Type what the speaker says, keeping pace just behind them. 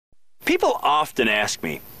People often ask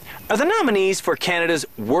me, are the nominees for Canada's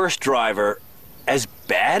worst driver as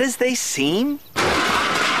bad as they seem?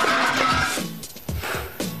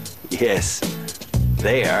 Yes,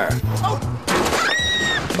 they are. Oh.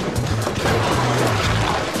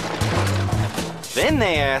 Then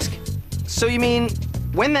they ask, so you mean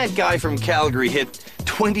when that guy from Calgary hit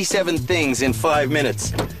 27 things in 5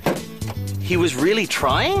 minutes, he was really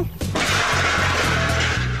trying?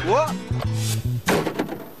 What?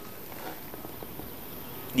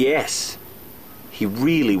 Yes, he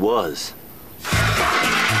really was.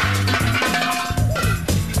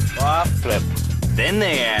 Ah, flip. Then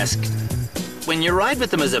they ask, when you ride with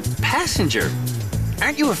them as a passenger,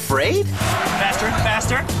 aren't you afraid? Faster,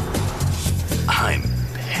 faster. I'm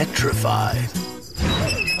petrified.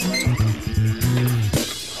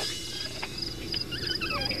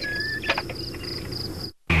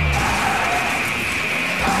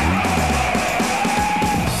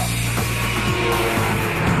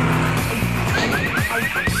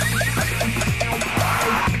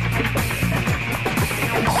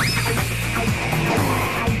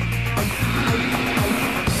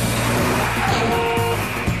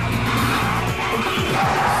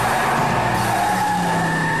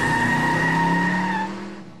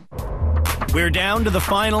 We're down to the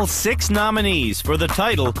final 6 nominees for the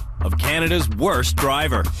title of Canada's worst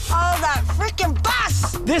driver. Oh, that freaking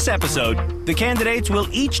bus! This episode, the candidates will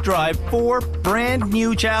each drive 4 brand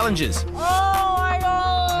new challenges. Oh my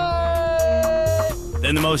God!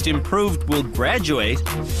 Then the most improved will graduate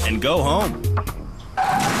and go home.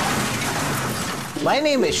 My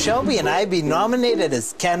name is Shelby, and I've been nominated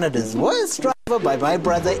as Canada's worst driver by my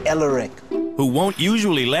brother Elaric, who won't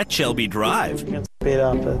usually let Shelby drive. Speed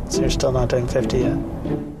up, but you're still not doing 50 yet.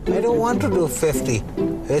 I don't want to do 50.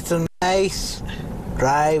 It's a nice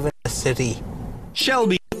drive in the city.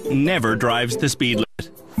 Shelby never drives the speed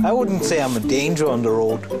limit. I wouldn't say I'm a danger on the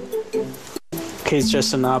road. He's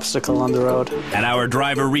just an obstacle on the road. At our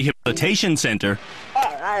driver rehabilitation center,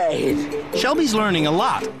 All right. Shelby's learning a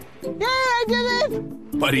lot. Yeah, I did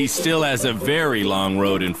it! But he still has a very long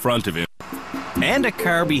road in front of him and a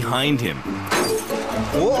car behind him.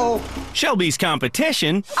 Whoa! Shelby's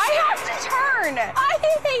competition I have to turn! I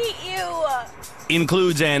hate you!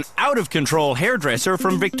 includes an out-of-control hairdresser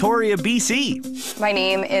from Victoria, BC. My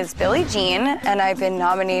name is Billie Jean, and I've been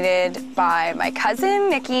nominated by my cousin,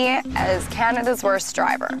 Nikki, as Canada's worst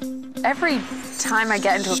driver. Every time I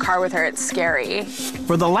get into a car with her, it's scary.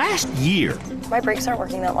 For the last year, My brakes aren't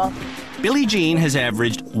working that well. Billie Jean has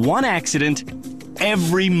averaged 1 accident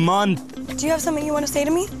every month. Do you have something you want to say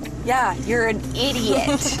to me? Yeah, you're an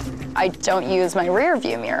idiot. I don't use my rear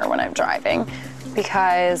view mirror when I'm driving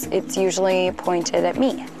because it's usually pointed at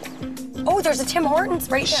me. Oh, there's a Tim Hortons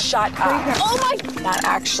right there. Shut up. Oh my! That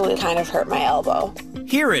actually kind of hurt my elbow.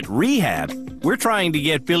 Here at Rehab, we're trying to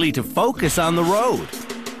get Billie to focus on the road.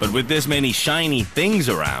 But with this many shiny things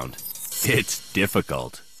around, it's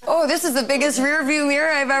difficult. Oh, this is the biggest rear view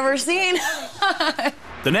mirror I've ever seen.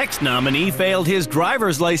 The next nominee failed his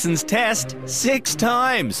driver's license test 6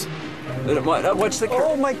 times. What's the...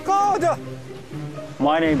 Oh my God!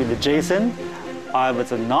 My name is Jason. I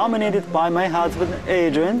was nominated by my husband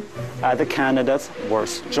Adrian as Canada's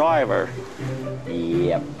worst driver.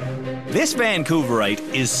 Yep. This Vancouverite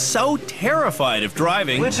is so terrified of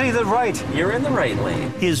driving. Which is the right? You're in the right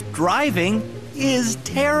lane. His driving is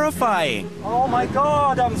terrifying. Oh my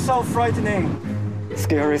God, I'm so frightening.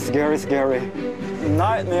 Scary, scary, scary.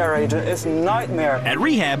 Nightmare, Adrian, it's nightmare. At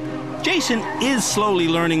Rehab, Jason is slowly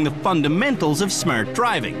learning the fundamentals of smart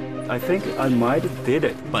driving. I think I might have did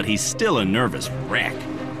it. But he's still a nervous wreck.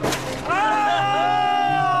 Oh!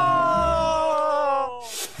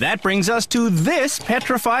 That brings us to this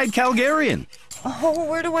petrified Calgarian. Oh,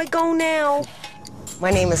 where do I go now?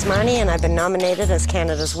 My name is Marnie, and I've been nominated as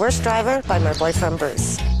Canada's worst driver by my boyfriend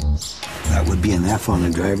Bruce. That would be an F on the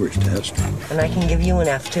driver's test. And I can give you an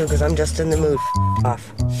F too, because I'm just in the mood.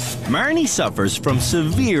 Off. Marnie suffers from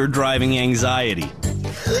severe driving anxiety.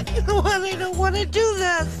 You know what? I don't want to do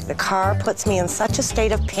this. The car puts me in such a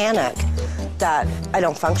state of panic that I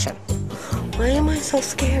don't function. Why am I so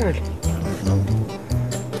scared?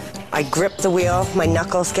 I grip the wheel, my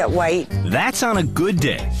knuckles get white. That's on a good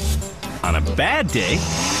day. On a bad day,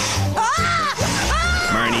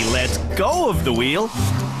 Marnie lets go of the wheel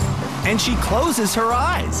and she closes her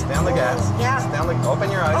eyes. Down the gas. Yeah. Down the,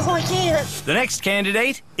 open your eyes. Oh, I can't. The next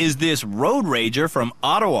candidate is this road rager from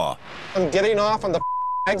Ottawa. I'm getting off on the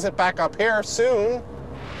exit back up here soon.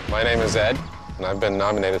 My name is Ed, and I've been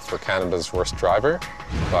nominated for Canada's Worst Driver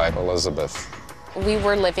by Elizabeth. We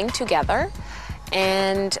were living together,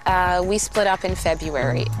 and we split up in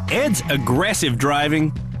February. Ed's aggressive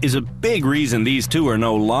driving is a big reason these two are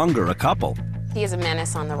no longer a couple. He is a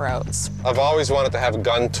menace on the roads. I've always wanted to have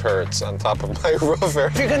gun turrets on top of my roof.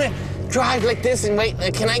 If you're gonna drive like this and wait,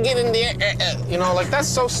 can I get in there? You know, like, that's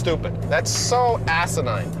so stupid. That's so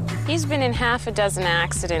asinine. He's been in half a dozen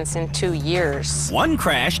accidents in 2 years. One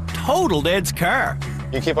crash totaled Ed's car.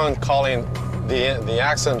 You keep on calling the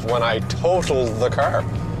accident when I totaled the car.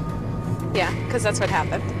 Yeah, because that's what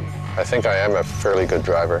happened. I think I am a fairly good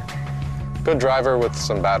driver. Good driver with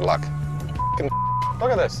some bad luck.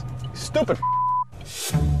 Look at this. Stupid.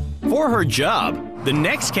 For her job, the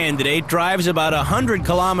next candidate drives about 100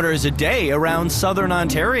 kilometers a day around southern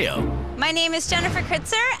Ontario. My name is Jennifer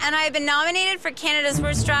Kritzer, and I have been nominated for Canada's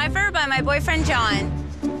Worst Driver by my boyfriend, John.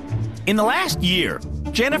 In the last year,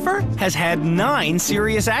 Jennifer has had 9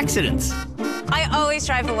 serious accidents. I always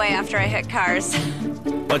drive away after I hit cars.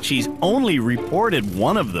 But she's only reported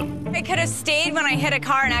one of them. I could have stayed when I hit a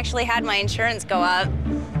car and actually had my insurance go up.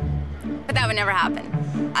 But that would never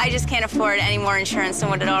happen. I just can't afford any more insurance than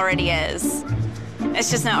what it already is. It's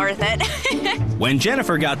just not worth it. When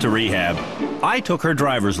Jennifer got to rehab, I took her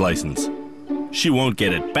driver's license. She won't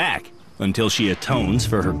get it back until she atones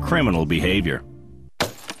for her criminal behavior.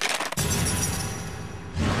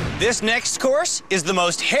 This next course is the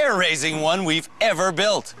most hair-raising one we've ever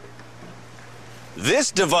built.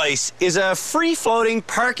 This device is a free-floating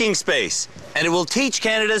parking space, and it will teach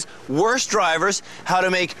Canada's worst drivers how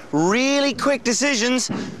to make really quick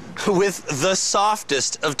decisions with the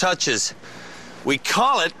softest of touches. We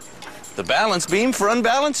call it the balance beam for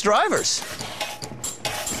unbalanced drivers.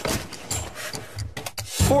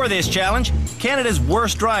 For this challenge, Canada's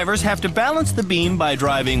worst drivers have to balance the beam by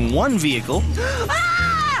driving one vehicle,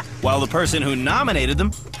 while the person who nominated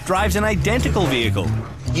them drives an identical vehicle.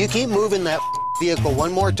 You keep moving that vehicle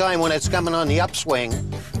one more time when it's coming on the upswing,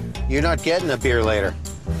 you're not getting a beer later.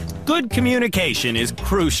 Good communication is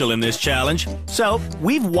crucial in this challenge, so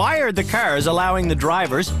we've wired the cars allowing the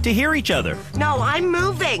drivers to hear each other. No, I'm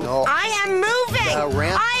moving. No. I am moving. The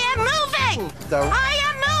ramp- I am moving. I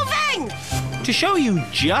am moving. To show you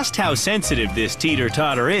just how sensitive this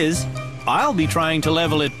teeter-totter is, I'll be trying to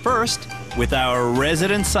level it first with our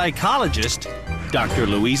resident psychologist, Dr.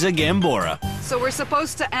 Louisa Gambora. So we're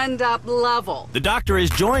supposed to end up level. The doctor is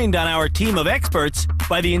joined on our team of experts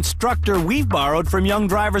by the instructor we've borrowed from Young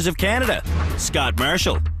Drivers of Canada, Scott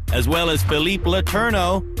Marshall, as well as Philippe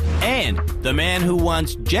Letourneau, and the man who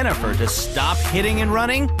wants Jennifer to stop hitting and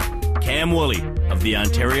running, Cam Woolley of the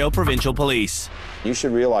Ontario Provincial Police. You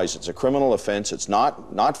should realize it's a criminal offense. It's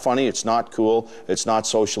not funny, it's not cool, it's not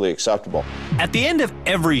socially acceptable. At the end of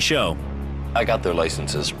every show, I got their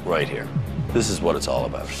licenses right here. This is what it's all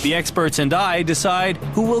about. the experts and I decide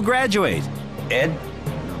who will graduate. Ed?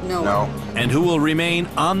 No. And who will remain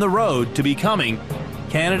on the road to becoming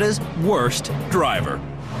Canada's worst driver.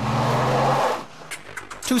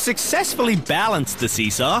 To successfully balance the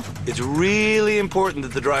seesaw, It's really important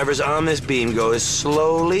that the drivers on this beam go as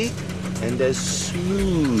slowly and as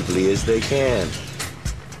smoothly as they can.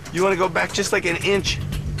 You want to go back just like an inch.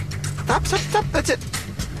 Stop, stop, stop. That's it.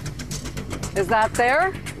 Is that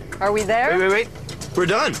there? Are we there? Wait. We're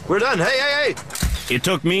done. We're done. Hey. it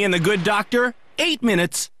took me and the good doctor 8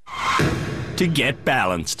 minutes to get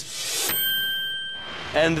balanced.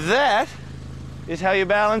 And that is how you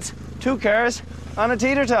balance 2 cars on a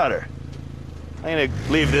teeter-totter. I'm gonna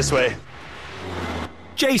leave this way.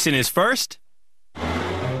 Jason is first.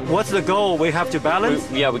 What's the goal? We have to balance?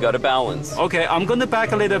 We got to balance. Okay, I'm going to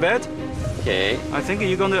back a little bit. Okay. I think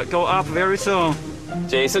you're going to go up very soon.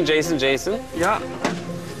 Jason. Yeah.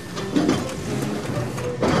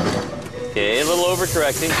 Okay, a little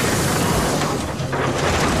overcorrecting.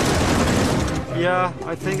 Yeah,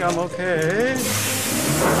 I think I'm okay.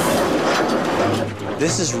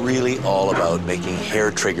 This is really all about making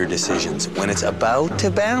hair-trigger decisions. When it's about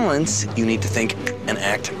to balance, you need to think and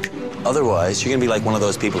act. Otherwise, you're gonna be like one of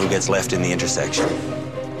those people who gets left in the intersection.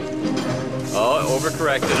 Oh,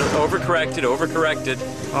 overcorrected.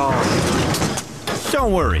 Oh.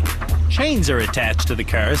 Don't worry. Chains are attached to the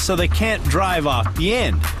cars so they can't drive off the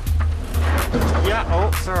end. Yeah, oh,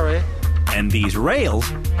 sorry. And these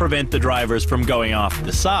rails prevent the drivers from going off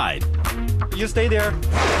the side. You stay there.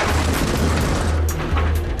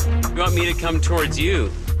 You want me to come towards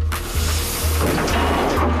you?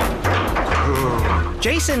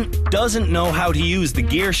 Jason doesn't know how to use the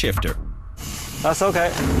gear shifter. That's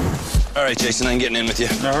okay. All right, Jason, I'm getting in with you.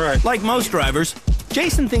 All right. Like most drivers,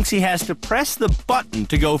 Jason thinks he has to press the button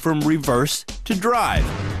to go from reverse to drive,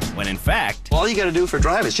 when in fact... All you gotta do for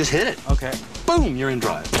drive is just hit it. Okay. Boom, you're in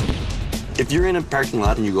drive. If you're in a parking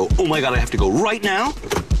lot and you go, oh my God, I have to go right now,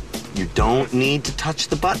 you don't need to touch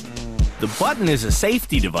the button. The button is a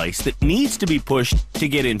safety device that needs to be pushed to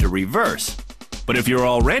get into reverse. But if you're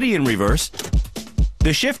already in reverse,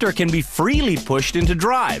 the shifter can be freely pushed into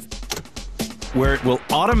drive, where it will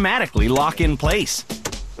automatically lock in place.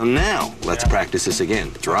 So now, let's practice this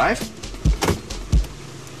again. Drive.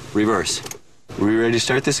 Reverse. Are we ready to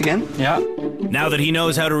start this again? Yeah. Now that he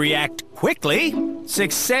knows how to react quickly,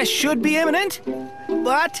 success should be imminent.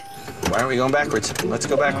 But Why aren't we going backwards? Let's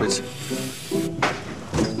go backwards.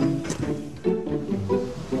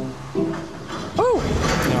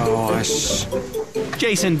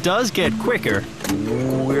 Jason does get quicker.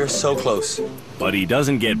 We're so close. But he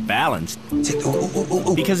doesn't get balanced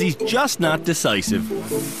because he's just not decisive.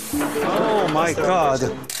 Oh my God.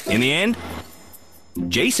 In the end,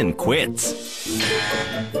 Jason quits.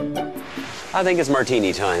 I think it's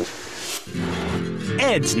martini time.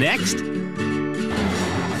 Ed's next.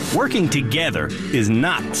 Working together is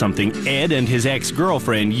not something Ed and his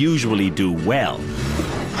ex-girlfriend usually do well.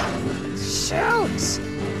 Shoot!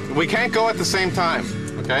 We can't go at the same time,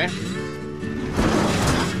 okay?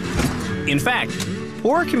 In fact,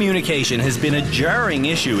 poor communication has been a jarring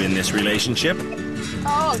issue in this relationship.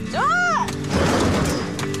 Oh, duh!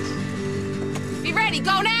 Be ready,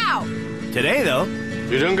 go now! Today, though,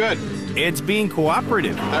 You're doing good. Ed's being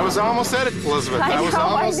cooperative. That was almost it, Elizabeth. That was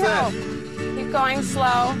almost it. Keep going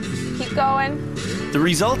slow. Keep going. The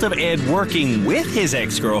result of Ed working with his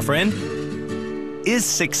ex-girlfriend is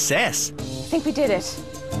success. I think we did it.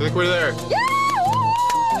 I think we're there.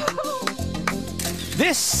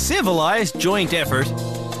 This civilized joint effort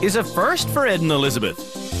is a first for Ed and Elizabeth.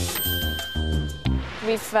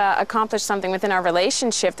 We've accomplished something within our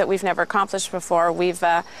relationship that we've never accomplished before. We've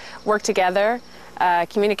worked together,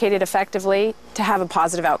 communicated effectively to have a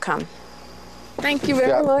positive outcome. Thank you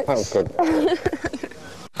very much. That was good.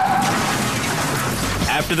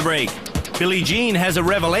 After the break, Billie Jean has a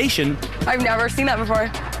revelation. I've never seen that before.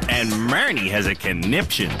 And Marnie has a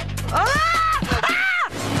conniption.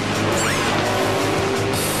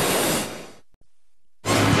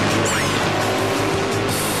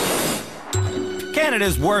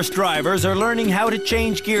 Canada's worst drivers are learning how to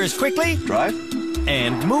change gears quickly, Drive.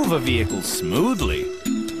 and move a vehicle smoothly.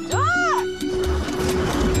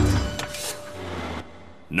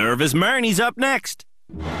 Nervous Marnie's up next.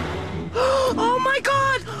 Oh my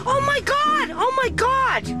God! Oh my God! Oh my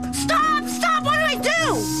God! Stop! Stop! What do I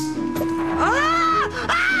do?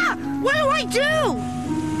 What do I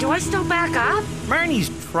do? Do I still back up? Marnie's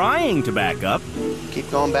trying to back up, Keep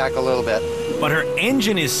going back a little bit. but her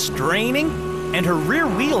engine is straining and her rear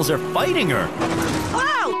wheels are fighting her.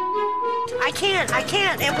 Oh! I can't,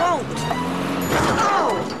 it won't.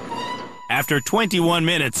 Oh! After 21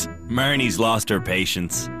 minutes, Marnie's lost her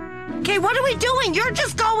patience. Okay, what are we doing? You're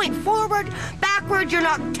just going forward, backward, you're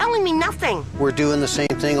not telling me nothing. We're doing the same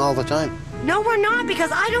thing all the time. No, we're not,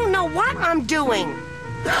 because I don't know what I'm doing.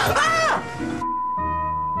 Ah!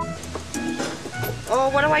 Oh,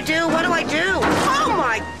 what do I do? What do I do? Oh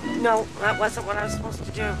my... No, that wasn't what I was supposed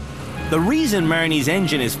to do. The reason Marnie's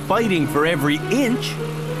engine is fighting for every inch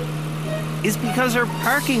is because her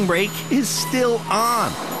parking brake is still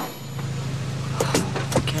on.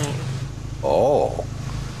 Okay. Oh.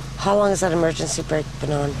 How long has that emergency brake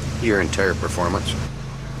been on? Your entire performance.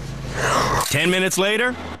 10 minutes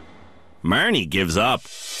later, Marnie gives up.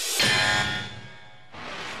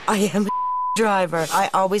 I am a driver. I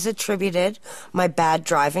always attributed my bad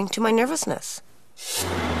driving to my nervousness.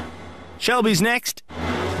 Shelby's next.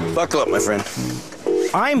 Buckle up, my friend.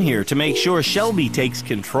 I'm here to make sure Shelby takes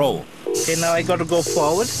control. Okay, now I gotta go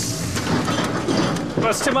forward.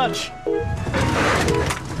 That's too much.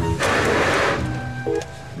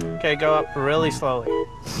 Okay, go up really slowly.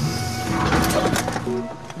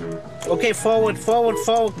 Okay, forward, forward,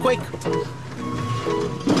 forward, quick.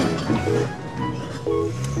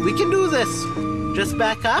 We can do this. Just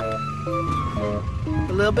back up.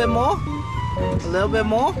 A little bit more. A little bit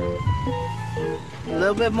more. A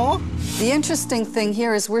little bit more. The interesting thing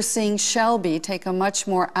here is we're seeing Shelby take a much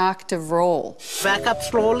more active role. Back up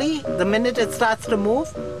slowly. The minute it starts to move,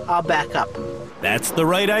 I'll back up. That's the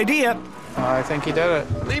right idea. I think he did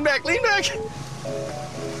it. Lean back, lean back.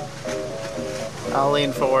 I'll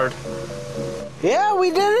lean forward. Yeah, we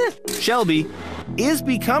did it. Shelby is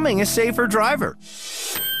becoming a safer driver.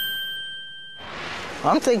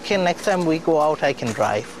 I'm thinking next time we go out, I can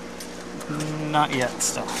drive. Not yet,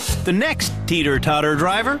 still. The next teeter-totter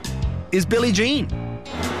driver is Billie Jean.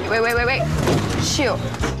 Wait. Shoot.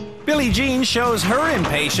 Billie Jean shows her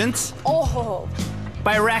impatience Oh.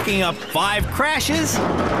 by racking up 5 crashes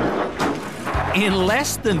in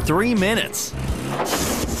less than 3 minutes.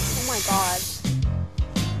 Oh my God.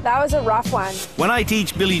 That was a rough one. When I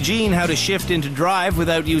teach Billie Jean how to shift into drive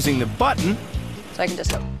without using the button, So I can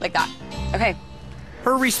just go like that. Okay.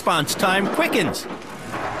 her response time quickens.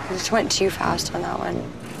 I just went too fast on that one.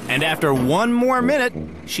 And after one more minute,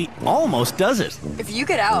 she almost does it. If you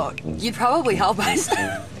get out, you'd probably help us.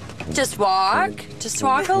 Just walk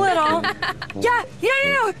a little. Yeah.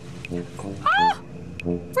 Oh,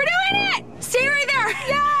 we're doing it! Stay right there.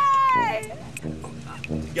 Yay!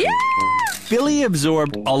 Yeah! Billie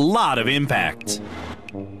absorbed a lot of impacts,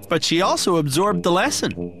 but she also absorbed the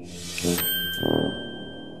lesson.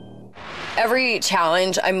 Every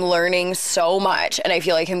challenge, I'm learning so much, and I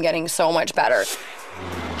feel like I'm getting so much better.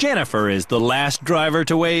 Jennifer is the last driver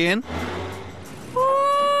to weigh in.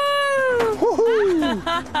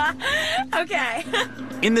 Okay.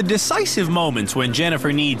 In the decisive moments when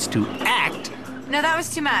Jennifer needs to act, No, that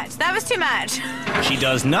was too much. That was too much. she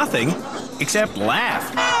does nothing except laugh.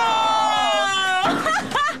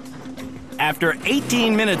 After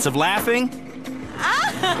 18 minutes of laughing,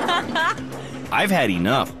 I've had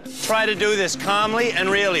enough. Try to do this calmly and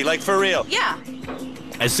really, like for real. Yeah.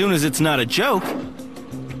 As soon as it's not a joke,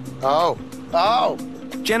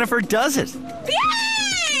 Jennifer does it.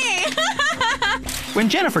 Yay! When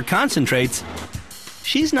Jennifer concentrates,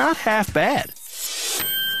 she's not half bad.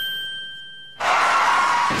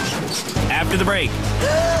 After the break,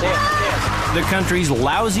 the country's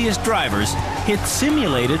lousiest drivers hit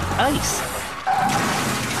simulated ice.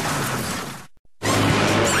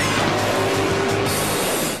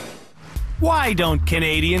 Why don't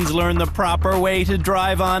Canadians learn the proper way to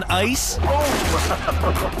drive on ice?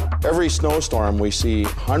 Every snowstorm, we see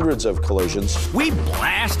hundreds of collisions. We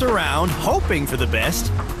blast around hoping for the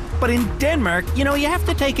best. But in Denmark, you have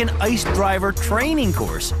to take an ice driver training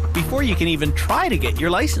course before you can even try to get your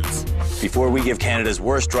license. Before we give Canada's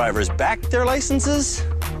worst drivers back their licenses,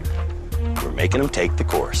 we're making them take the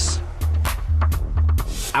course.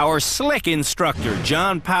 Our slick instructor,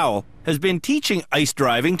 John Powell, has been teaching ice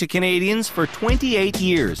driving to Canadians for 28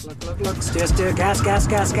 years. Look, steer, gas,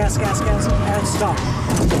 and stop.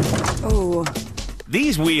 Oh.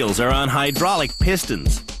 These wheels are on hydraulic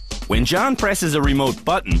pistons. When John presses a remote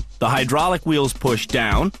button, the hydraulic wheels push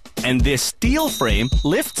down, and this steel frame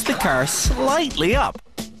lifts the car slightly up.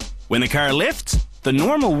 When the car lifts, the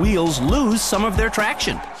normal wheels lose some of their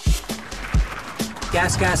traction.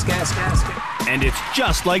 Gas. And it's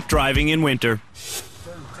just like driving in winter.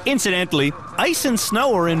 Incidentally, ice and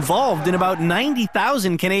snow are involved in about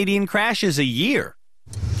 90,000 Canadian crashes a year.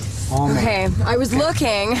 Okay, I was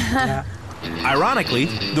looking. Ironically,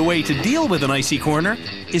 the way to deal with an icy corner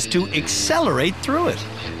is to accelerate through it.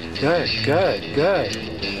 Good.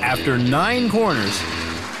 After 9 corners,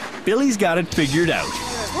 Billie's got it figured out.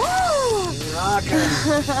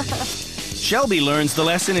 Shelby learns the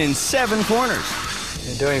lesson in 7 corners.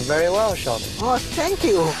 You're doing very well, Shelby. Oh, thank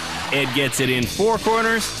you. Ed gets it in 4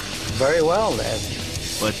 corners. Very well, Ed.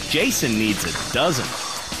 But Jason needs a dozen.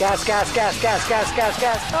 Gas.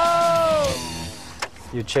 Oh!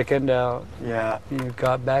 You chickened out. Yeah. You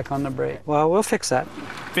got back on the brake. Well, we'll fix that.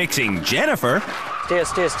 Fixing Jennifer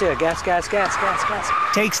Steer. Gas.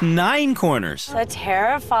 takes 9 corners. That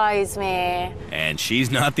terrifies me. And she's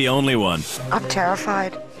not the only one. I'm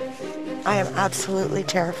terrified. I am absolutely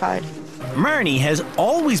terrified. Marnie has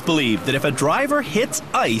always believed that if a driver hits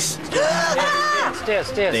ice,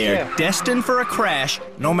 Steer. they are destined for a crash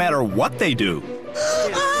no matter what they do.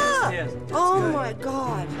 Oh my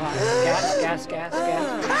God. Gas.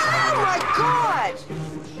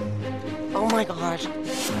 Oh my God.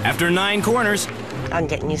 After 9 corners, I'm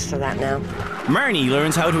getting used to that now. Marnie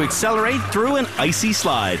learns how to accelerate through an icy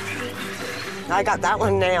slide. I got that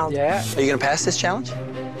one nailed. Yeah. Are you going to pass this challenge?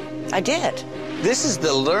 I did. This is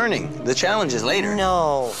the learning. The challenge is later.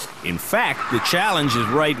 No. In fact, the challenge is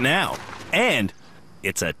right now. And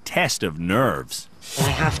it's a test of nerves. I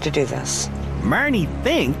have to do this. Marnie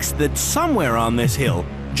thinks that somewhere on this hill,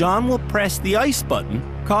 John will press the ice button,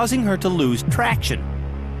 causing her to lose traction.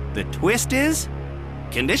 The twist is,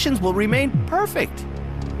 conditions will remain perfect.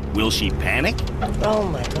 Will she panic? Oh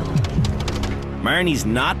my God. Marnie's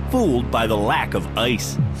not fooled by the lack of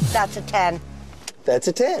ice. That's a 10. That's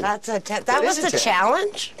a 10. That's a 10. That was is a the 10.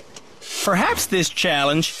 challenge? Perhaps this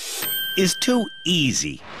challenge is too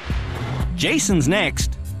easy. Jason's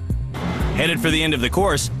next. Headed for the end of the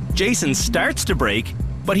course, Jason starts to brake,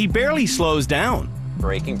 but he barely slows down.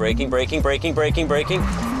 Braking.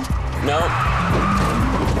 No.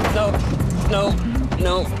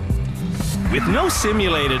 With no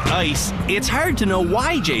simulated ice, it's hard to know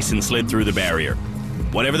why Jason slid through the barrier.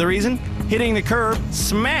 Whatever the reason, hitting the curb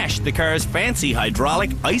smashed the car's fancy hydraulic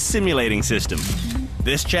ice simulating system.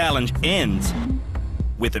 This challenge ends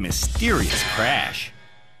with a mysterious crash.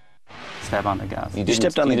 Step on the gas. You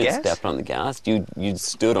stepped on the gas? You stepped on the gas? You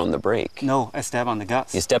stood on the brake? No, I stepped on the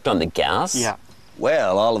gas. You stepped on the gas? Yeah.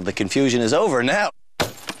 Well, all of the confusion is over now.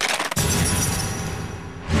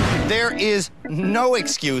 There is no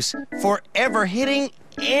excuse for ever hitting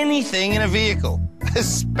anything in a vehicle,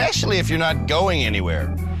 especially if you're not going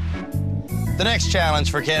anywhere. The next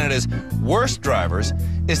challenge for Canada's worst drivers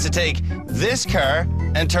is to take this car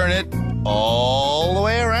and turn it all the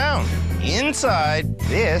way around inside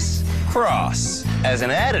this cross. As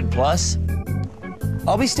an added plus,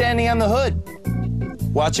 I'll be standing on the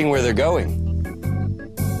hood, watching where they're going.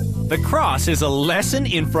 The cross is a lesson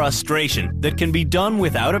in frustration that can be done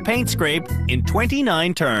without a paint scrape in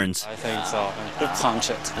 29 turns. I think so. Punch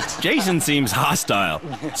it. Jason seems hostile.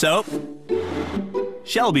 So,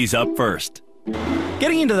 Shelby's up first.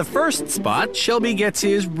 Getting into the first spot, Shelby gets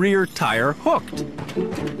his rear tire hooked.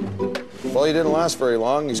 Well, he didn't last very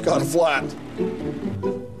long. He's gone flat.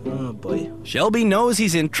 Oh, boy. Shelby knows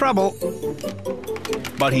he's in trouble,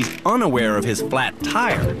 but he's unaware of his flat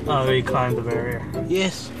tire. Oh, he climbed the barrier.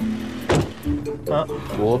 Yes.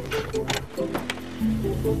 Whoop.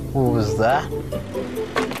 What was that?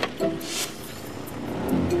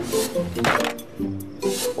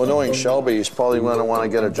 Well, knowing Shelby, he's probably going to want to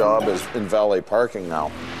get a job in valet parking now.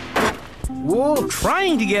 Whoa.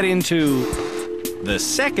 Trying to get into the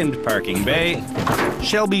second parking bay,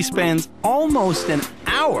 Shelby spends almost an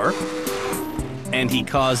hour, and he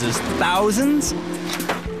causes thousands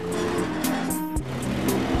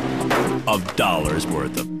of dollars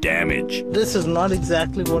worth of damage. This is not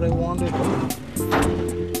exactly what I wanted.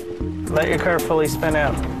 Let your car fully spin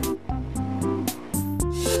out.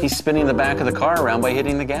 He's spinning the back of the car around by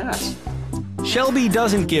hitting the gas. Shelby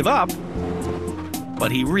doesn't give up,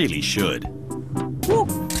 but he really should. Woo.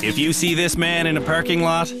 If you see this man in a parking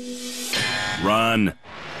lot, run.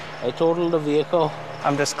 I totaled the vehicle.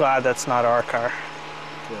 I'm just glad that's not our car.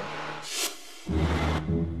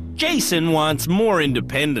 Jason wants more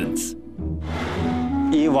independence.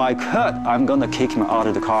 If I could, I'm gonna kick him out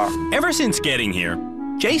of the car. Ever since getting here,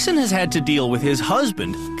 Jason has had to deal with his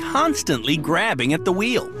husband constantly grabbing at the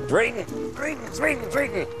wheel. Drink.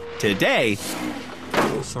 Today,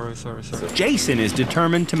 Sorry. Jason is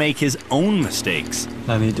determined to make his own mistakes.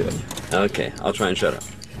 Let me do it. Okay, I'll try and shut up.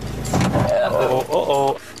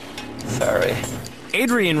 Sorry.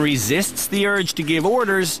 Adrian resists the urge to give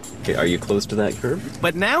orders. Okay, are you close to that curb?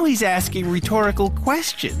 But now he's asking rhetorical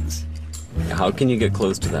questions. How can you get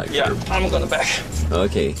close to that curb? Yeah, I'm gonna back.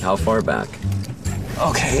 Okay, how far back?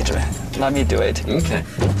 Okay, Adrian, let me do it. Okay.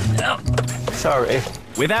 Sorry.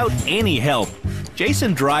 Without any help,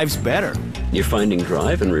 Jason drives better. You're finding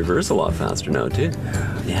drive and reverse a lot faster now, too.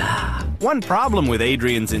 Yeah. One problem with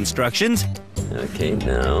Adrian's instructions, okay,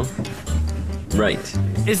 now. Right.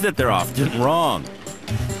 is that they're often wrong.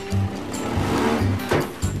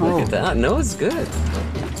 Look at that. No, it's good.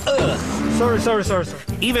 Sorry.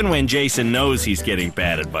 Even when Jason knows he's getting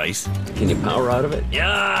bad advice. Can you power out of it?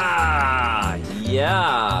 Yeah.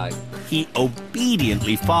 He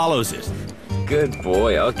obediently follows it. Good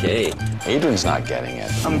boy. Okay. Adrian's not getting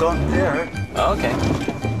it. I'm going there. Okay.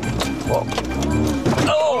 Whoa.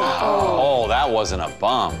 Oh, that wasn't a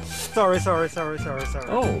bump. Sorry.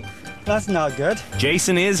 Oh. That's not good.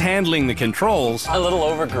 Jason is handling the controls. A little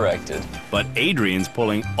overcorrected. But Adrian's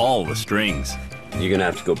pulling all the strings. You're gonna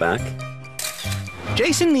have to go back?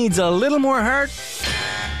 Jason needs a little more heart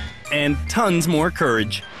and tons more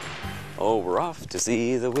courage. Oh, we're off to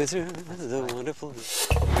see the wizard, the wonderful.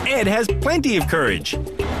 Ed has plenty of courage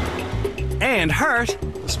and heart.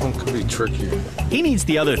 This one could be trickier. He needs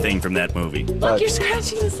the other thing from that movie. Look, you're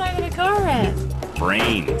scratching the side of the car, Ed.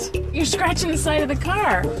 Brains. You're scratching the side of the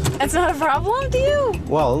car. That's not a problem to you.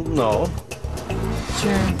 Well, no.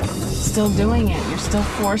 You're still doing it. You're still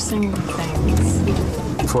forcing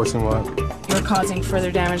things. Forcing what? You're causing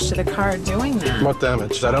further damage to the car doing that. What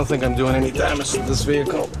damage? I don't think I'm doing any damage to this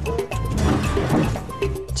vehicle.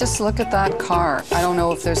 Just look at that car. I don't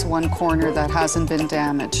know if there's one corner that hasn't been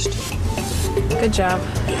damaged. Good job.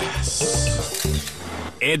 Yes.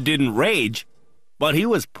 Ed didn't rage, but he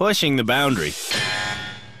was pushing the boundary.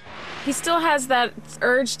 He still has that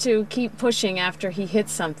urge to keep pushing after he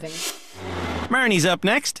hits something. Marnie's up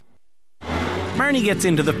next. Marnie gets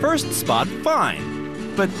into the first spot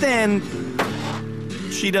fine, but then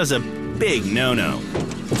she does a big no-no.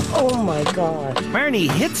 Oh my God. Marnie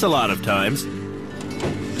hits a lot of times,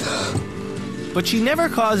 but she never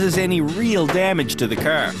causes any real damage to the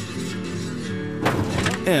car.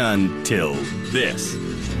 Until this.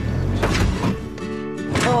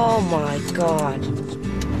 Oh my God.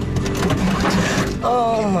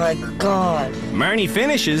 Oh my God. Marnie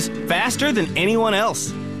finishes faster than anyone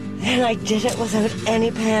else. And I did it without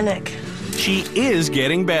any panic. She is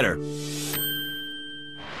getting better.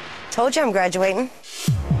 Told you I'm graduating.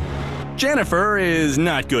 Jennifer is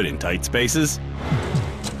not good in tight spaces.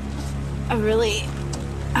 I really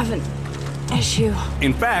have an issue.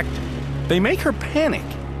 In fact, they make her panic.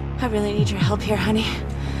 I really need your help here, honey.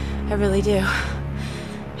 I really do.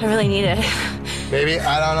 I really need it. Baby,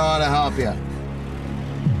 I don't know how to help you.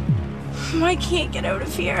 I can't get out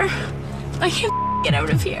of here. I can't get out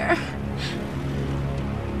of here.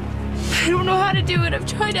 I don't know how to do it. I've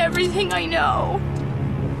tried everything I know.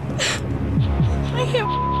 I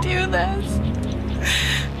can't do this.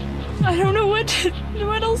 I don't know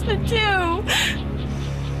what else to do.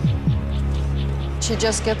 She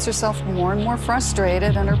just gets herself more and more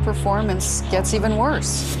frustrated, and her performance gets even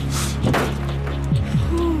worse.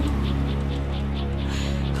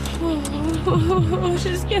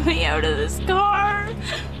 Just get me out of this car.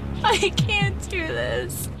 I can't do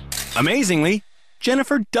this. Amazingly,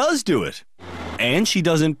 Jennifer does do it. And she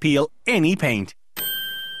doesn't peel any paint.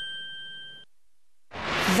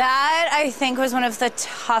 That, I think, was one of the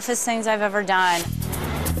toughest things I've ever done.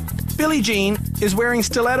 Billie Jean is wearing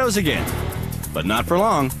stilettos again, but not for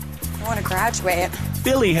long. I want to graduate.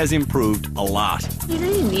 Billie has improved a lot. You don't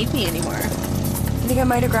even need me anymore. I think I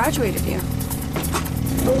might have graduated you.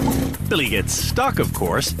 Billie gets stuck, of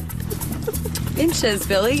course. Inches,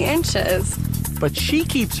 Billy, inches. But she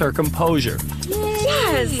keeps her composure.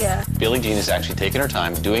 Yes! Billie Jean is actually taking her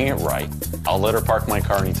time, doing it right. I'll let her park my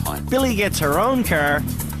car anytime. Billie gets her own car,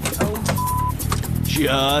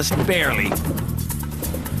 just barely,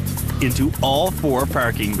 into all 4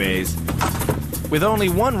 parking bays, with only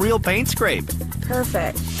 1 real paint scrape.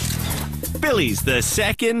 Perfect. Billie's the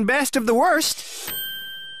second best of the worst.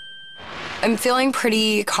 I'm feeling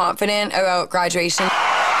pretty confident about graduation.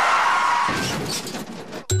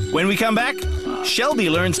 When we come back, Shelby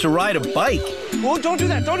learns to ride a bike. Oh, don't do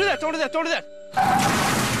that, don't do that, don't do that, don't do that.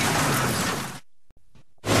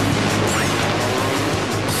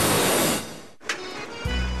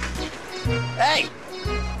 Hey!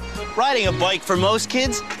 Riding a bike for most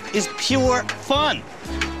kids is pure fun.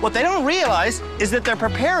 What they don't realize is that they're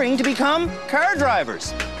preparing to become car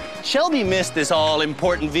drivers. Shelby missed this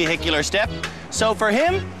all-important vehicular step, so for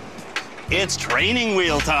him, it's training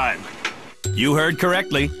wheel time. You heard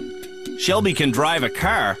correctly. Shelby can drive a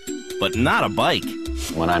car, but not a bike.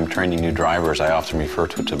 When I'm training new drivers, I often refer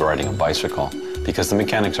to riding a bicycle because the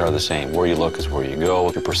mechanics are the same. Where you look is where you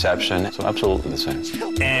go, your perception, so absolutely the same.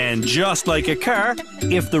 And just like a car,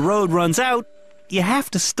 if the road runs out, you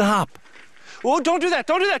have to stop. Oh, don't do that,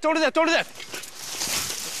 don't do that, don't do that, don't do that.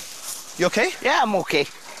 You okay? Yeah, I'm okay.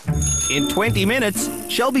 In 20 minutes,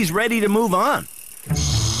 Shelby's ready to move on.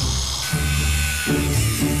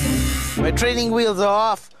 My training wheels are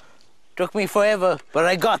off. Took me forever, but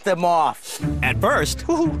I got them off. At first,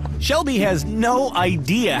 Shelby has no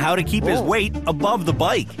idea how to keep his weight above the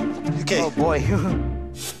bike. Okay. Oh, boy.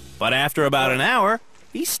 But after about an hour,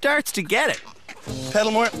 he starts to get it.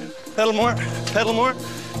 Pedal more, pedal more, pedal more.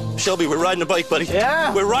 Shelby, we're riding a bike, buddy.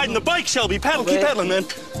 Yeah. We're riding the bike, Shelby. Paddle, keep pedaling, man.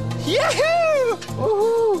 Yahoo!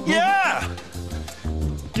 Woohoo! Yeah!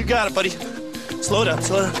 You got it, buddy. Slow down,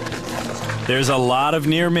 slow down. There's a lot of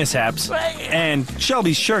near mishaps, and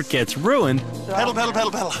Shelby's shirt gets ruined. Pedal, pedal,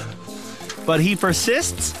 pedal, pedal. But he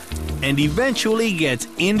persists and eventually gets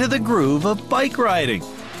into the groove of bike riding.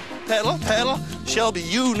 Pedal, pedal. Shelby,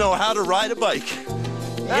 you know how to ride a bike.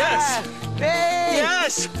 Yes! Hey!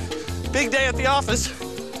 Yes! Big day at the office.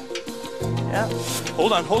 Yeah.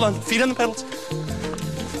 Hold on. Feet on the pedals.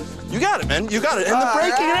 You got it, man. You got it. And the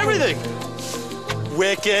braking and everything.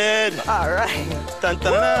 Wicked. All right. Dun,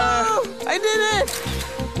 dun, dun. Woo! I did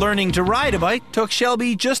it. Learning to ride a bike took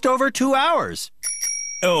Shelby just over 2 hours.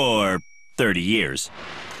 Or 30 years.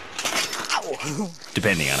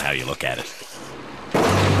 Depending on how you look at it.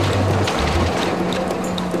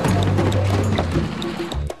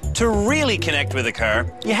 To really connect with a car,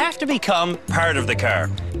 you have to become part of the car.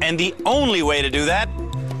 And the only way to do that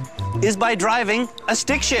is by driving a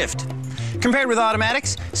stick shift. Compared with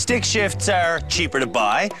automatics, stick shifts are cheaper to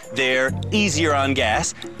buy, they're easier on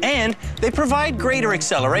gas, and they provide greater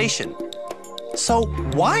acceleration. So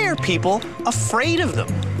why are people afraid of them?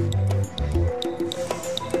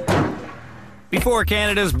 Before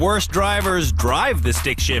Canada's worst drivers drive the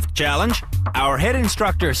stick shift challenge, our head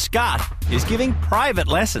instructor, Scott, is giving private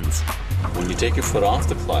lessons. When you take your foot off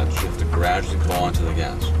the clutch, you have to gradually go onto the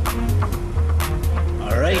gas.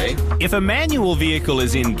 All right. If a manual vehicle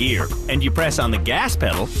is in gear and you press on the gas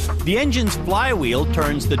pedal, the engine's flywheel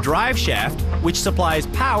turns the drive shaft, which supplies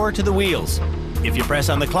power to the wheels. If you press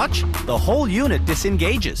on the clutch, the whole unit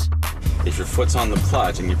disengages. If your foot's on the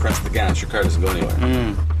clutch and you press the gas, your car doesn't go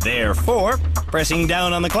anywhere. Therefore, pressing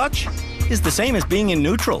down on the clutch is the same as being in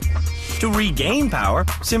neutral. To regain power,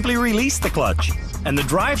 simply release the clutch, and the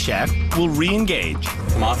drive shaft will re-engage.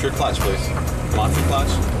 Come off your clutch, please. Come off your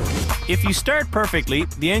clutch. If you start perfectly,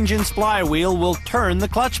 the engine's flywheel will turn the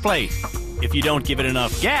clutch plate. If you don't give it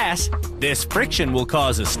enough gas, this friction will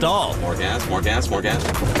cause a stall. More gas, more gas, more gas.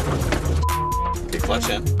 Okay, clutch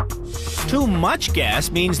in. Too much gas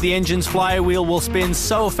means the engine's flywheel will spin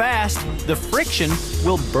so fast, the friction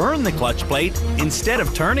will burn the clutch plate instead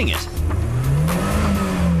of turning it.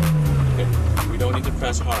 Okay, we don't need to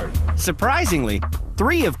press hard. Surprisingly,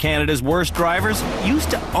 3 of Canada's worst drivers used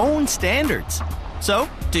to own standards. So,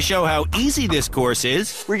 to show how easy this course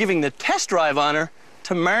is, We're giving the test drive honor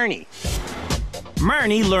to Marnie.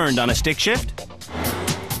 Marnie learned on a stick shift.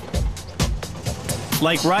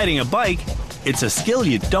 Like riding a bike, it's a skill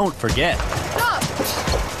you don't forget.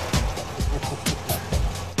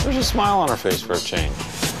 There's a smile on her face for a change.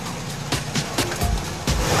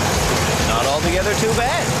 Not altogether too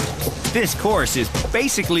bad. This course is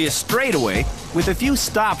basically a straightaway with a few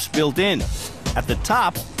stops built in. At the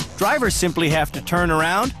top, drivers simply have to turn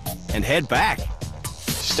around and head back.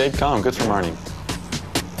 Stayed calm. Good for Marnie.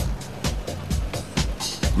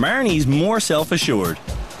 Marnie's more self-assured,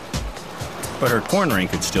 but her cornering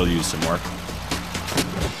could still use some work.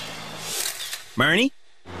 Marnie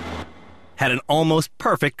had an almost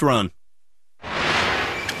perfect run.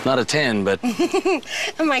 Not a 10, but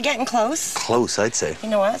Am I getting close? close, I'd say. You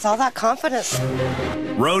know what? It's all that confidence.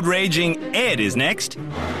 Road raging Ed is next.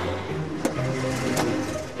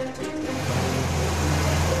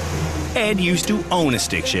 Ed used to own a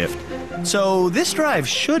stick shift, so this drive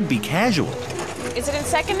should be casual. Is it in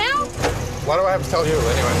second now? Why do I have to tell you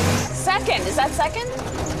anyway? Second. Is that second?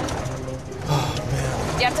 Oh,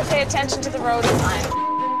 man. You have to pay attention to the road sign.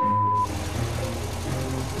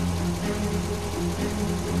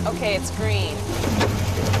 Okay, it's green.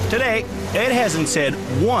 Today, Ed hasn't said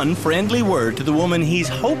one friendly word to the woman he's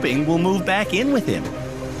hoping will move back in with him.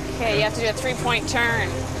 Okay, you have to do a 3-point turn.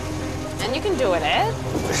 And you can do it, Ed.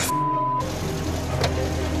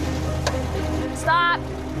 Stop.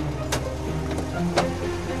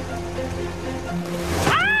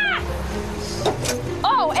 Ah!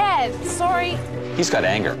 Oh, Ed, sorry. He's got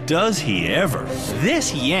anger. Does he ever?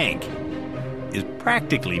 This yank is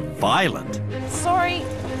practically violent. Sorry.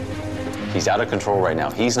 He's out of control right now.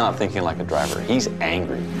 He's not thinking like a driver. He's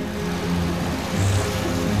angry.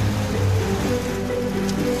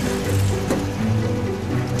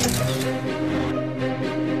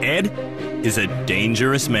 Ed is a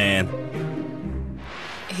dangerous man.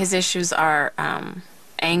 His issues are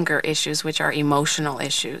anger issues, which are emotional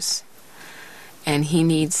issues. And he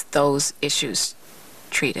needs those issues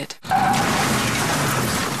treated.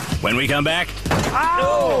 When we come back,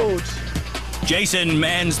 Ouch! Jason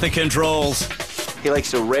mans the controls. He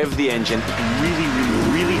likes to rev the engine really,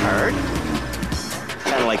 really, really hard.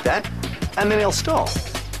 Kind of like that. And then he'll stall.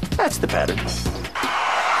 That's the pattern.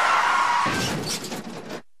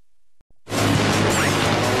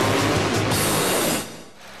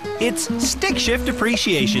 It's Stick Shift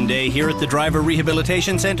Appreciation Day here at the Driver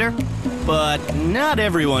Rehabilitation Center, but not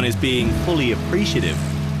everyone is being fully appreciative.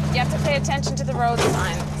 You have to pay attention to the road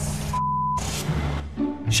signs.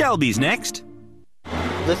 Shelby's next.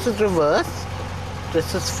 This is reverse.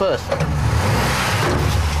 This is first.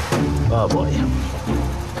 Oh boy.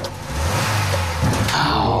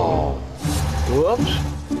 Ow. Whoops.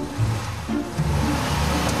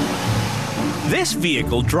 This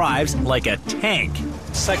vehicle drives like a tank,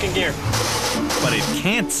 Second gear. but it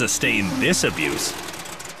can't sustain this abuse.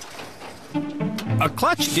 A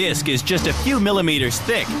clutch disc is just a few millimeters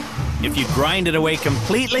thick. If you grind it away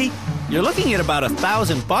completely, you're looking at about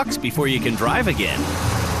 $1,000 before you can drive again.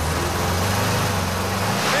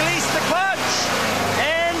 Release the clutch,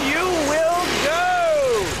 and you will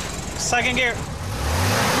go. Second gear.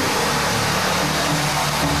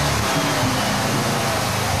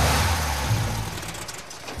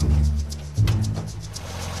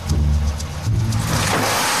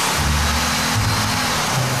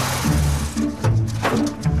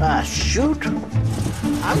 Ah, shoot.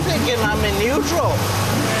 I'm thinking I'm in neutral.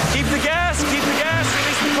 Keep the gas, release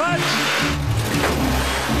the clutch.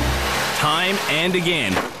 Time and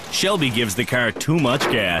again, Shelby gives the car too much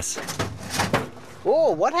gas,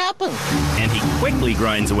 Oh, what happened? and he quickly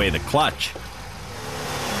grinds away the clutch.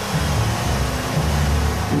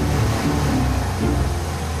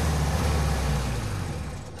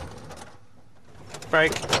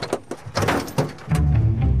 Brake.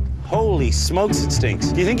 Holy Holy smokes, it stinks.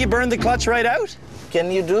 Do you think you burned the clutch right out?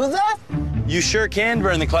 Can you do that? You sure can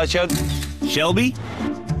burn the clutch out. Shelby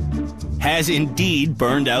has indeed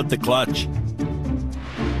burned out the clutch.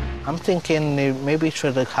 I'm thinking maybe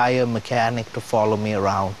should hire a mechanic to follow me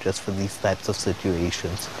around just for these types of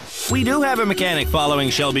situations. We do have a mechanic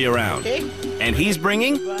following Shelby around. And he's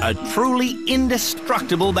bringing a truly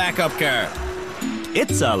indestructible backup car.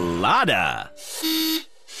 It's a Lada.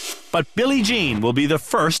 But Billie Jean will be the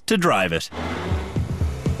first to drive it.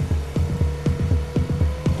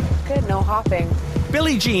 Good, no hopping.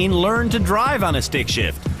 Billie Jean learned to drive on a stick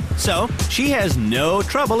shift. So she has no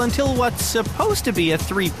trouble until what's supposed to be a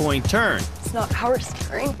 3-point turn. It's not power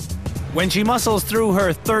steering. When she muscles through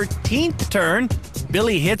her 13th turn,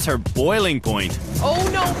 Billie hits her boiling point. Oh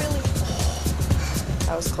no, Billie.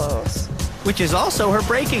 That was close. Which is also her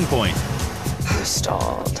breaking point. I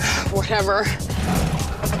stalled. Whatever.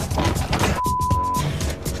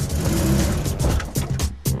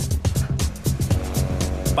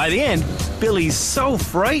 By the end, Billie's so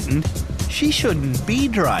frightened, she shouldn't be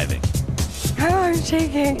driving. I'm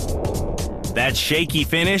shaking. That shaky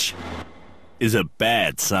finish is a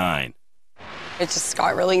bad sign. I just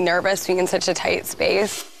got really nervous being in such a tight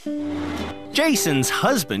space. Jason's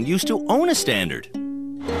husband used to own a Standard.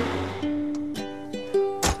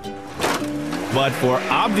 But for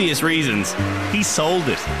obvious reasons, he sold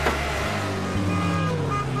it.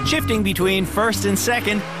 Shifting between first and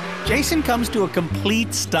second, Jason comes to a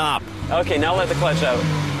complete stop. Okay, now let the clutch out.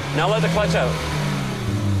 Now let the clutch out.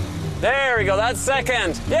 There we go, that's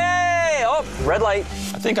second. Yay! Oh, red light.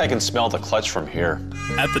 I think I can smell the clutch from here.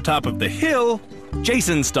 At the top of the hill,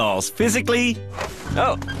 Jason stalls physically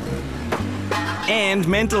and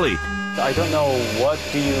mentally. I don't know, what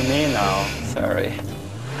do you mean now? Sorry.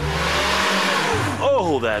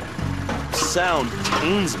 Oh, that sound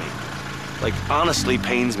pains me. Like, honestly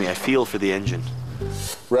pains me. I feel for the engine.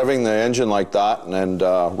 Revving the engine like that and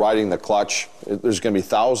riding the clutch, there's going to be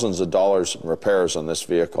thousands of dollars in repairs on this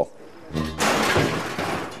vehicle.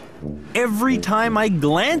 Every time I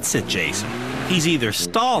glance at Jason, he's either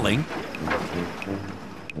stalling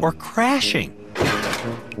or crashing.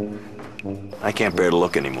 I can't bear to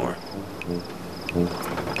look anymore.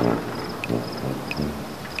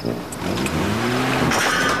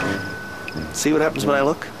 See what happens when I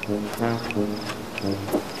look?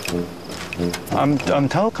 I'm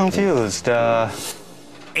totally confused.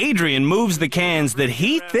 Adrian moves the cans that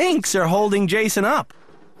he thinks are holding Jason up.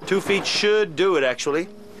 2 feet should do it, actually.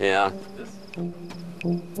 Yeah.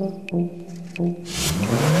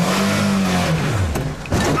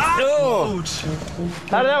 Ouch!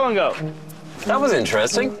 How did that one go? That was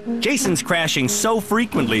interesting. Jason's crashing so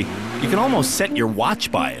frequently, you can almost set your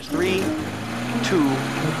watch by it. 3, 2,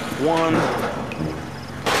 1.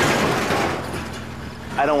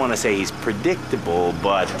 I don't want to say he's predictable,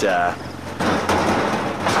 but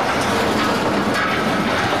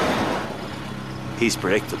he's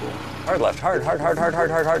predictable. Hard left, hard,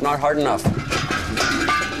 not hard enough.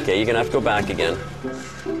 Okay, you're gonna have to go back again.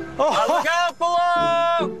 Oh, look out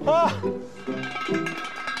below! Oh.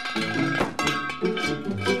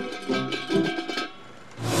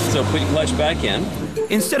 So put your clutch back in.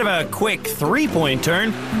 Instead of a quick 3-point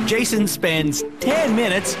turn, Jason spends 10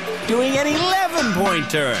 minutes doing an 11-point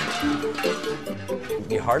turn.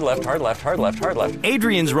 Hard left, hard left, hard left, hard left.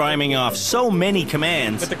 Adrian's rhyming off so many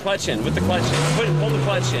commands. With the clutch in, with the clutch in. Pull the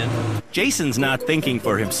clutch in. Jason's not thinking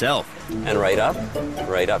for himself. And right up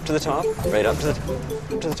to the top, right up to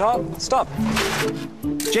the top, stop.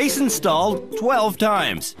 Jason stalled 12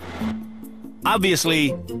 times.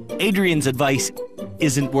 Obviously, Adrian's advice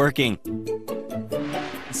isn't working.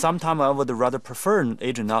 Sometimes I would rather prefer an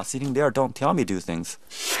agent not sitting there, don't tell me do things.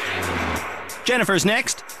 Jennifer's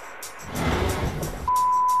next.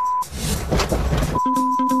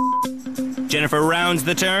 Jennifer rounds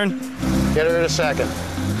the turn. Get her in a second.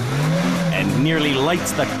 And nearly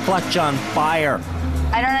lights the clutch on fire.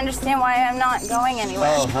 I don't understand why I'm not going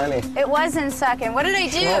anywhere. Oh, honey. It was in second. What did I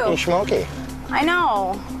do? Smoky. I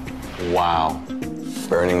know. Wow.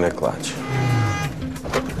 Burning the clutch.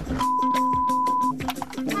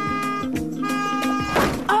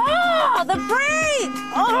 Oh, the brake!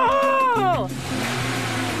 Oh!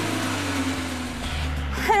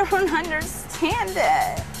 I don't understand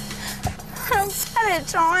it. I don't get it,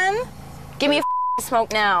 John. Give me a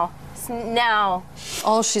smoke now. Now.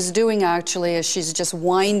 All she's doing actually is she's just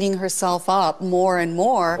winding herself up more and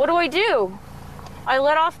more. What do? I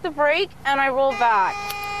let off the brake and I roll back.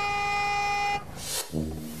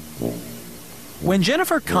 When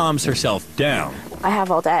Jennifer calms herself down, I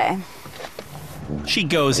have all day. she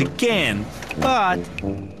goes again, but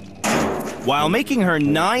While making her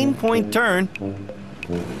 9-point turn,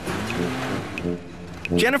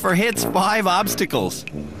 Jennifer hits 5 obstacles.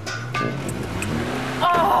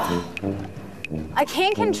 Oh, I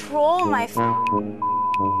can't control my.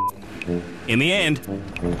 In the end,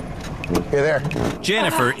 You're there.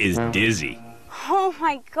 Jennifer is dizzy. Oh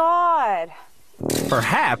my God.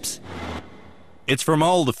 Perhaps it's from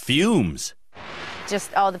all the fumes.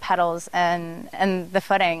 Just all the pedals and the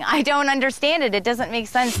footing. I don't understand it. It doesn't make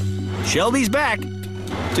sense. Shelby's back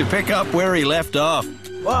to pick up where he left off.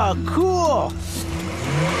 Wow, cool.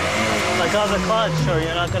 Let go of the clutch or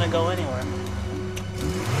you're not going to go anywhere.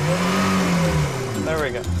 There we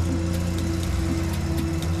go.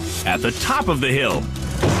 At the top of the hill,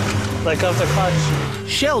 Let go of the clutch.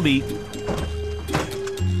 Shelby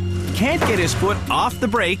can't get his foot off the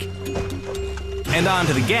brake and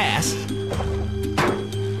onto the gas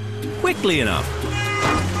quickly enough.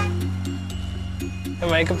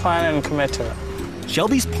 Make a plan and commit to it.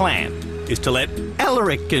 Shelby's plan is to let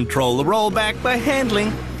Elric control the rollback by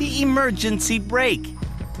handling the emergency brake.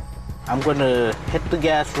 I'm going to hit the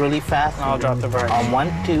gas really fast. And I'll drop the brake. On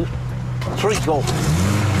 1, 2, 3, go.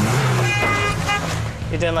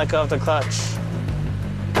 You didn't let go of the clutch.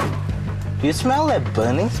 Do you smell that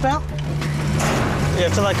burning smell? You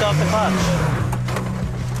have to let go of the clutch.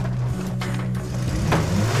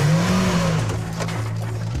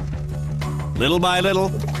 Little by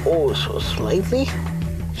little, Oh, so slightly.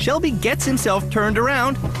 Shelby gets himself turned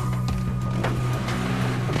around.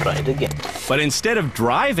 Try it again. But instead of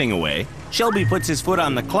driving away, Shelby puts his foot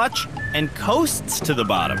on the clutch and coasts to the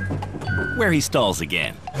bottom, where he stalls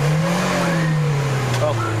again.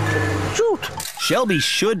 Oh, shoot! Shelby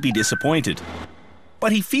should be disappointed,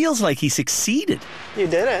 but he feels like he succeeded. You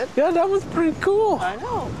did it. Yeah, that was pretty cool. I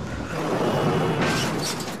know.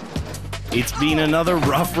 It's been another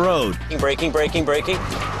rough road. Braking.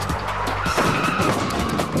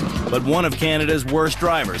 But one of Canada's worst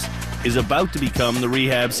drivers is about to become the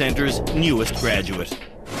rehab center's newest graduate.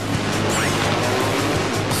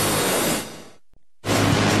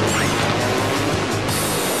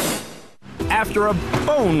 After a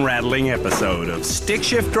bone-rattling episode of stick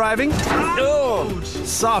shift driving,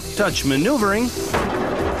 soft touch maneuvering,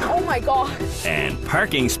 Oh my God. and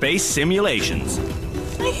parking space simulations,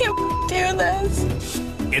 I can't do this.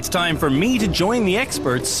 it's time for me to join the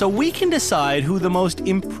experts so we can decide who the most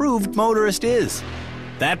improved motorist is.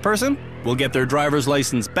 That person will get their driver's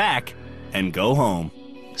license back and go home.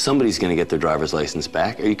 Somebody's going to get their driver's license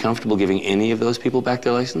back. Are you comfortable giving any of those people back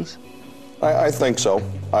their license? I think so.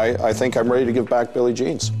 I think I'm ready to give back Billie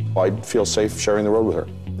Jean's. I'd feel safe sharing the road with her.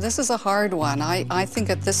 This is a hard one. I think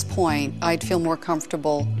at this point, I'd feel more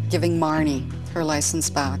comfortable giving Marnie her license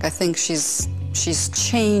back. I think she's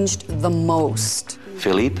changed the most.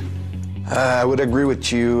 Philippe? I would agree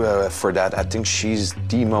with you for that. I think she's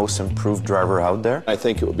the most improved driver out there. I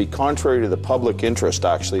think it would be contrary to the public interest,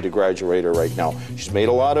 actually, to graduate her right now. She's made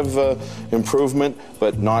a lot of improvement,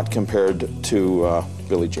 but not compared to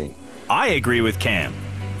Billie Jean. I agree with Cam.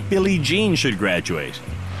 Billie Jean should graduate.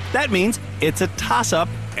 That means it's a toss-up,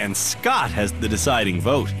 and Scott has the deciding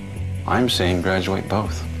vote. I'm saying graduate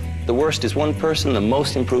both. The worst is one person, the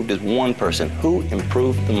most improved is one person. Who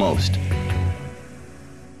improved the most?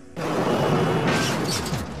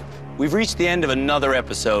 We've reached the end of another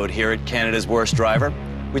episode here at Canada's Worst Driver,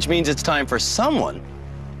 which means it's time for someone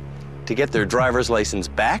to get their driver's license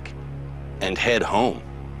back and head home.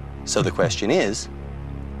 So the question is,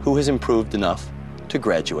 who has improved enough to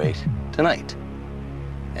graduate tonight?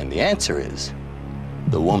 And the answer is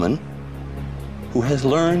the woman who has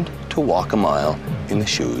learned to walk a mile in the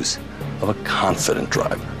shoes of a confident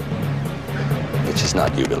driver. Which is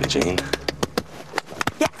not you, Billie Jean.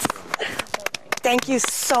 Thank you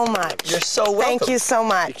so much. You're so welcome. Thank you so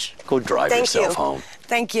much. Go drive yourself home.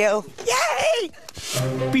 Thank you. Yay!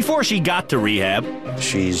 Before she got to rehab,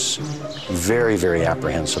 She's very, very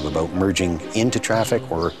apprehensive about merging into traffic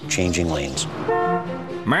or changing lanes.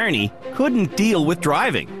 Marnie couldn't deal with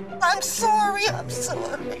driving. I'm sorry.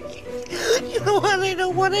 You know what? I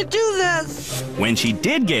don't want to do this. When she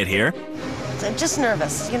did get here, I'm just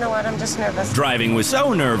nervous. You know what? I'm just nervous. driving was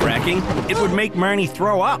so nerve-wracking, it would make Marnie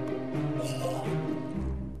throw up.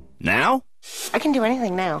 Now, I can do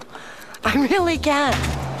anything now. I really can.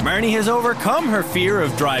 Marnie has overcome her fear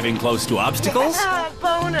of driving close to obstacles,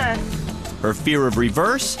 Bonus. her fear of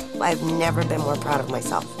reverse, I've never been more proud of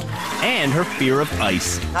myself. and her fear of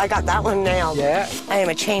ice. I got that one nailed. Yeah. I am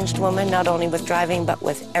a changed woman, not only with driving, but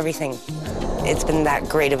with everything. It's been that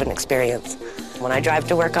great of an experience. When I drive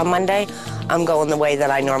to work on Monday, I'm going the way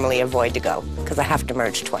that I normally avoid to go, because I have to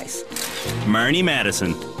merge twice. Marnie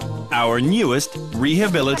Madison, our newest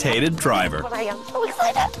rehabilitated driver. I am so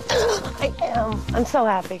excited. I am. I'm so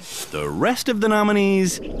happy. The rest of the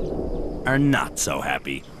nominees are not so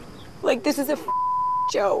happy. Like, this is a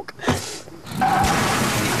joke.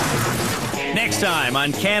 Next time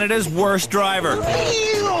on Canada's Worst Driver.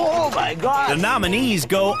 Oh my God! The nominees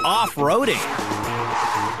go off-roading.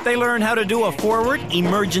 They learn how to do a forward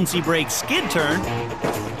emergency brake skid turn.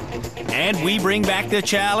 And we bring back the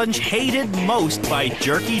challenge hated most by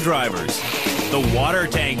jerky drivers, the water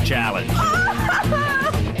tank challenge.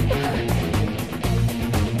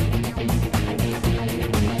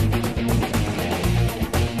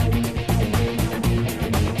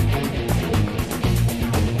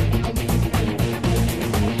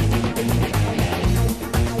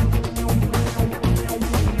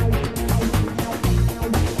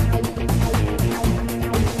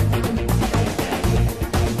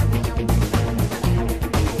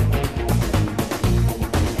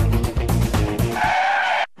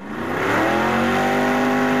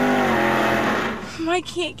 I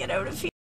can't get out of here.